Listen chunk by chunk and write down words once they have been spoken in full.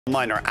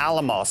Miner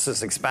Alamos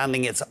is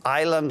expanding its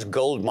Island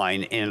Gold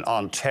Mine in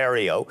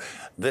Ontario.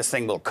 This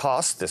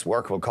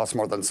work will cost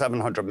more than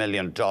 $700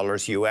 million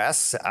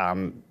US.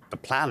 The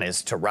plan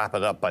is to wrap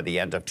it up by the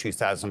end of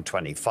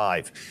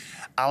 2025.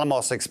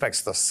 Alamos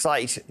expects the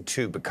site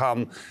to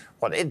become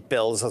what it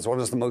bills as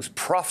one of the most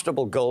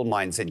profitable gold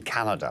mines in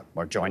Canada.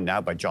 We're joined now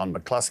by John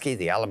McCluskey,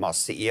 the Alamos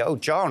CEO.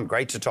 John,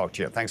 great to talk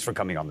to you. Thanks for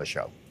coming on the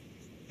show.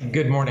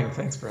 Good morning.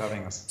 Thanks for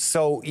having us.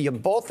 So you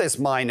bought this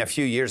mine a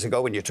few years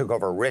ago when you took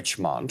over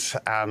Richmont.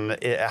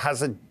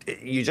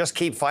 You just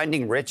keep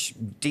finding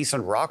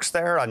decent rocks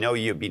there? I know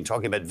you've been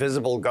talking about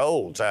visible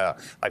gold.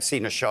 I've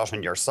seen a shot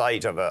on your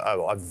site of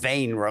a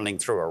vein running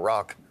through a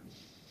rock.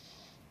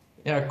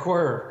 Yeah,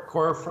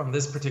 core from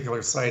this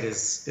particular site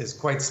is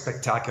quite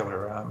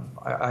spectacular.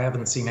 I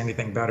haven't seen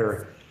anything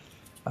better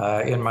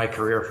in my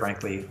career,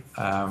 frankly.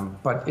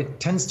 But it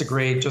tends to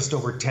grade just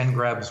over 10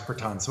 grams per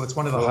ton. So it's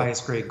one of the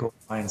highest grade gold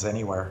mines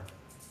anywhere.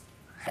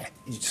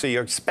 So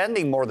you're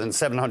spending more than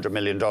 $700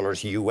 million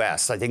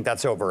US. I think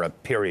that's over a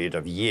period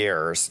of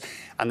years.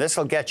 And this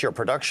will get your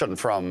production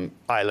from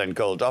Island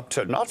Gold up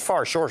to not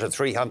far short of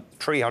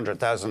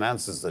 300,000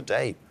 ounces a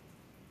day.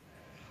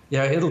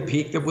 Yeah, it'll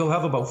peak. We'll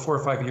have about 4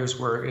 or 5 years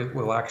where it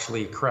will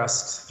actually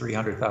crest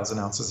 300,000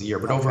 ounces a year.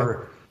 But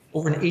over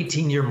an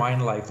 18-year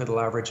mine life, it'll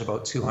average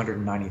about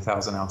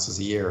 290,000 ounces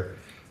a year.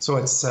 So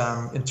it's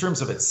in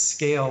terms of its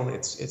scale,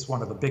 it's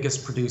one of the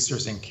biggest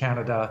producers in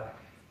Canada.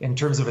 In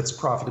terms of its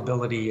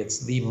profitability, it's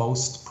the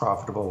most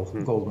profitable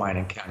gold mine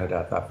in Canada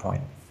at that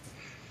point.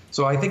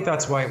 So I think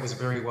that's why it was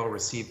very well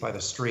received by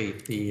the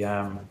street. The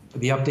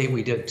update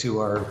we did to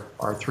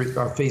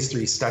our phase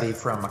 3 study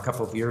from a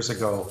couple of years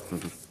ago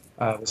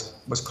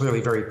was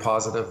clearly very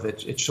positive.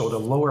 It showed a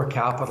lower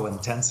capital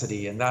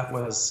intensity, and that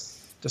was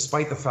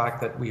despite the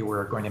fact that we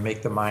were going to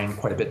make the mine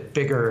quite a bit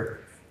bigger,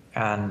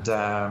 and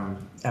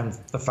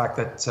the fact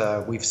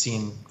that we've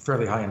seen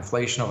fairly high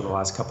inflation over the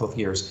last couple of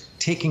years.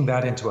 Taking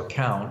that into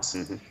account,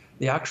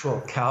 the actual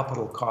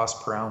capital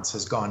cost per ounce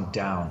has gone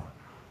down.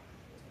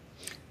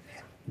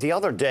 The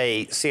other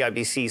day,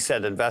 CIBC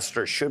said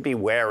investors should be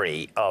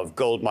wary of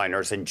gold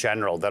miners in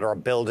general that are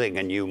building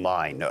a new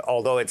mine.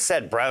 Although it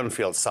said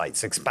brownfield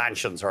sites,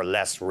 expansions are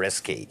less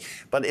risky.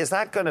 But is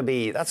that's going to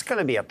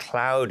be a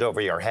cloud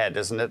over your head,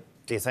 isn't it?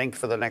 Do you think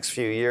for the next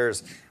few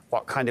years?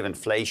 What kind of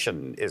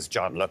inflation is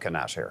John looking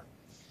at here?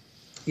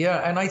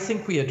 Yeah, and I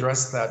think we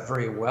addressed that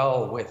very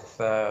well with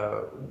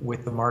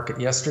the market.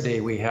 Yesterday,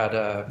 we had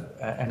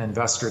an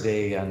investor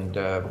day, and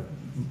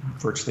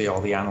virtually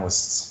all the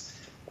analysts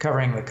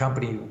covering the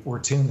company were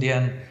tuned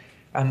in.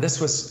 And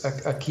this was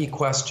a key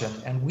question.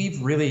 And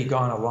we've really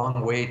gone a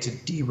long way to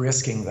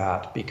de-risking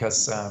that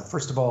because,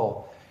 first of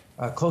all,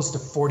 close to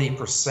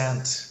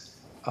 40%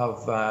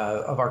 of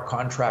our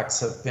contracts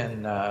have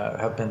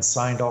been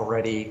signed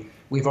already.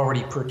 We've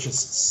already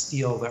purchased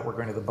steel that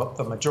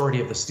the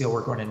majority of the steel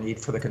we're going to need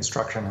for the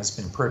construction has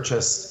been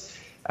purchased.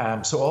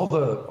 So all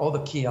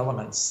the key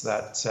elements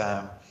that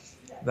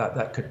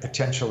could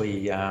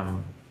potentially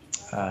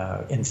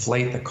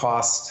inflate the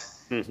cost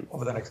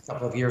over the next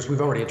couple of years,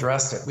 we've already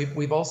addressed it.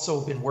 We've also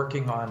been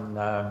working on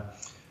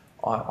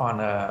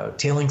a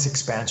tailings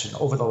expansion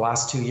over the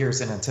last 2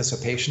 years in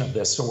anticipation of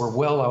this, so we're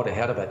well out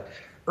ahead of it.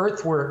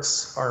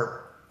 Earthworks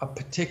are a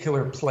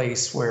particular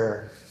place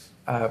where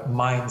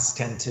mines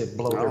tend to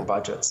blow their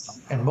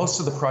budgets. And most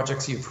of the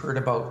projects you've heard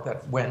about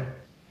that went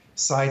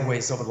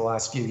sideways over the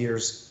last few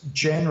years,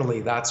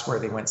 generally that's where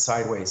they went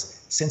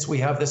sideways. Since we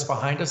have this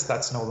behind us,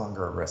 that's no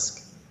longer a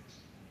risk.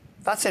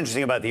 That's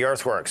interesting about the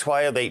earthworks.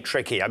 Why are they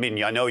tricky? I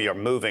mean, I know you're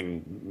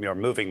moving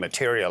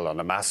material on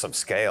a massive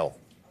scale.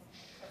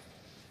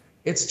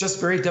 It's just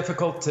very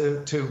difficult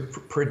to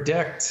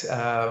predict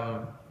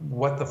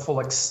what the full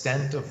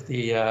extent of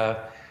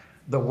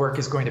the work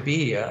is going to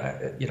be.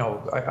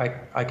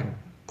 I can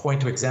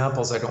point to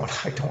examples. I don't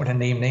want to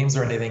name names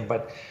or anything,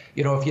 but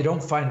if you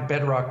don't find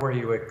bedrock where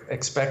you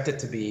expect it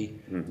to be,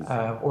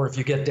 or if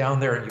you get down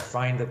there and you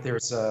find that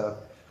there's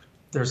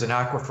an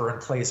aquifer in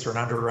place or an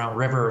underground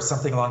river or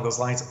something along those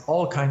lines,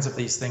 all kinds of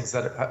these things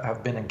that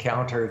have been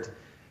encountered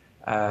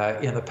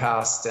in the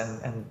past,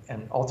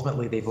 and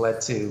ultimately they've led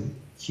to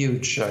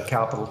huge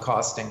capital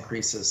cost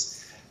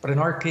increases. But in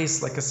our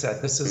case, like I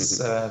said, this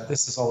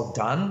is all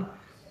done.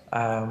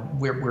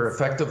 We're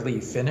effectively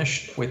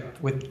finished with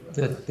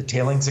the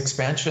tailings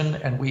expansion,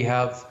 and we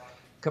have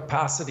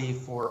capacity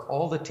for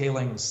all the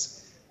tailings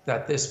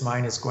that this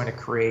mine is going to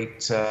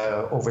create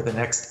over the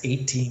next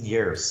 18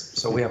 years.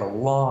 So we have a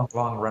long,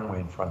 long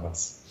runway in front of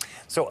us.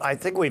 So I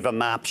think we have a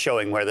map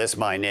showing where this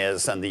mine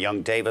is and the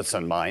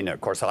Young-Davidson mine.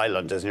 Of course,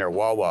 Island is near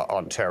Wawa,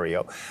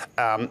 Ontario.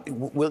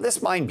 Will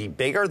this mine be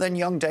bigger than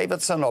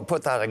Young-Davidson? Or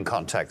put that in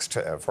context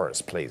for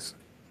us, please.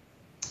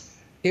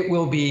 It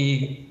will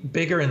be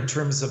bigger in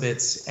terms of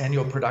its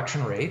annual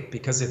production rate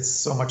because it's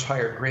so much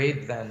higher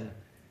grade than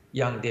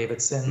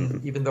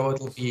Young-Davidson. Even though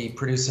it'll be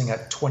producing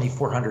at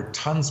 2,400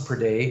 tons per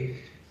day,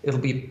 it'll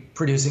be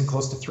producing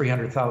close to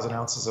 300,000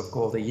 ounces of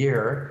gold a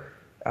year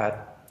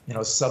at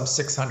sub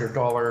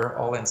 $600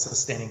 all-in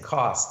sustaining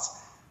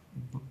costs.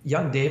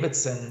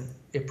 Young-Davidson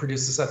it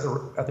produces at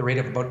the rate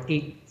of about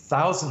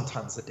 8,000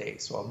 tons a day,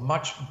 so a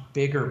much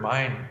bigger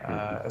mine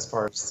as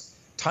far as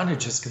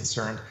tonnage is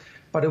concerned.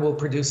 But it will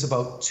produce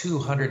about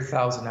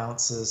 200,000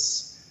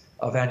 ounces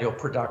of annual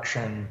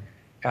production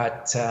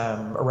at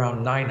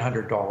around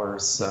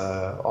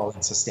 $900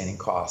 all-in sustaining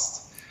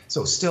costs.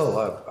 So still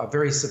a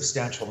very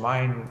substantial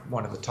mine,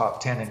 one of the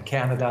top 10 in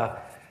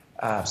Canada,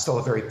 still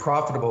a very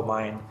profitable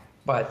mine,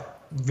 but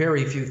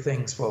very few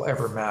things will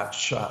ever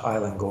match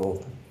Island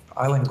Gold.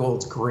 Island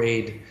Gold's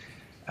grade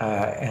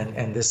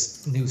and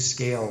this new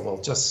scale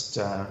will just,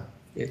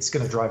 it's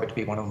going to drive it to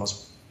be one of the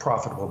most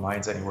profitable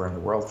mines anywhere in the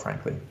world,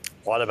 frankly.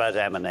 What about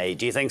M&A?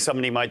 Do you think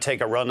somebody might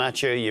take a run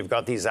at you? You've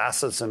got these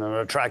assets in an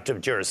attractive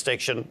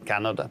jurisdiction,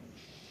 Canada.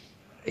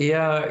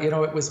 Yeah,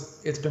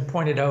 it's been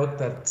pointed out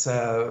that,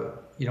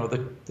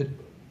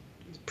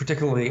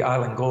 particularly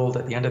Island Gold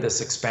at the end of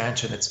this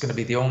expansion, it's going to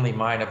be the only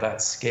mine of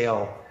that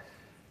scale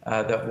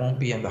that won't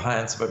be in the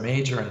hands of a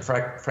major. And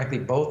frankly,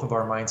 both of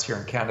our mines here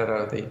in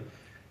Canada,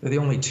 they're the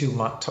only two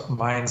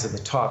mines in the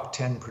top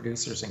 10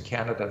 producers in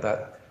Canada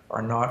that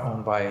are not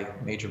owned by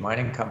major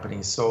mining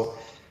companies. So,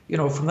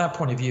 from that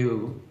point of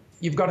view,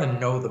 you've got to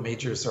know the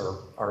majors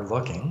are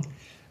looking.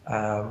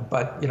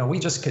 But, we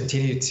just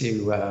continue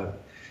to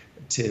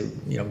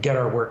get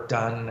our work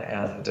done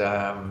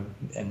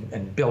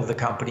and build the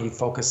company,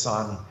 focus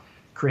on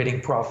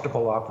creating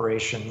profitable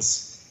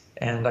operations.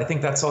 And I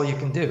think that's all you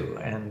can do.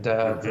 And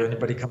if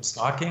anybody comes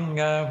knocking,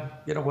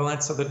 we'll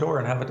answer the door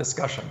and have a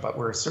discussion. But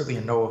we're certainly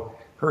in no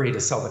hurry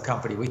to sell the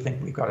company. We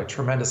think we've got a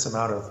tremendous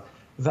amount of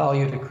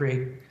value to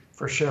create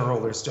for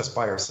shareholders just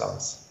by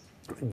ourselves.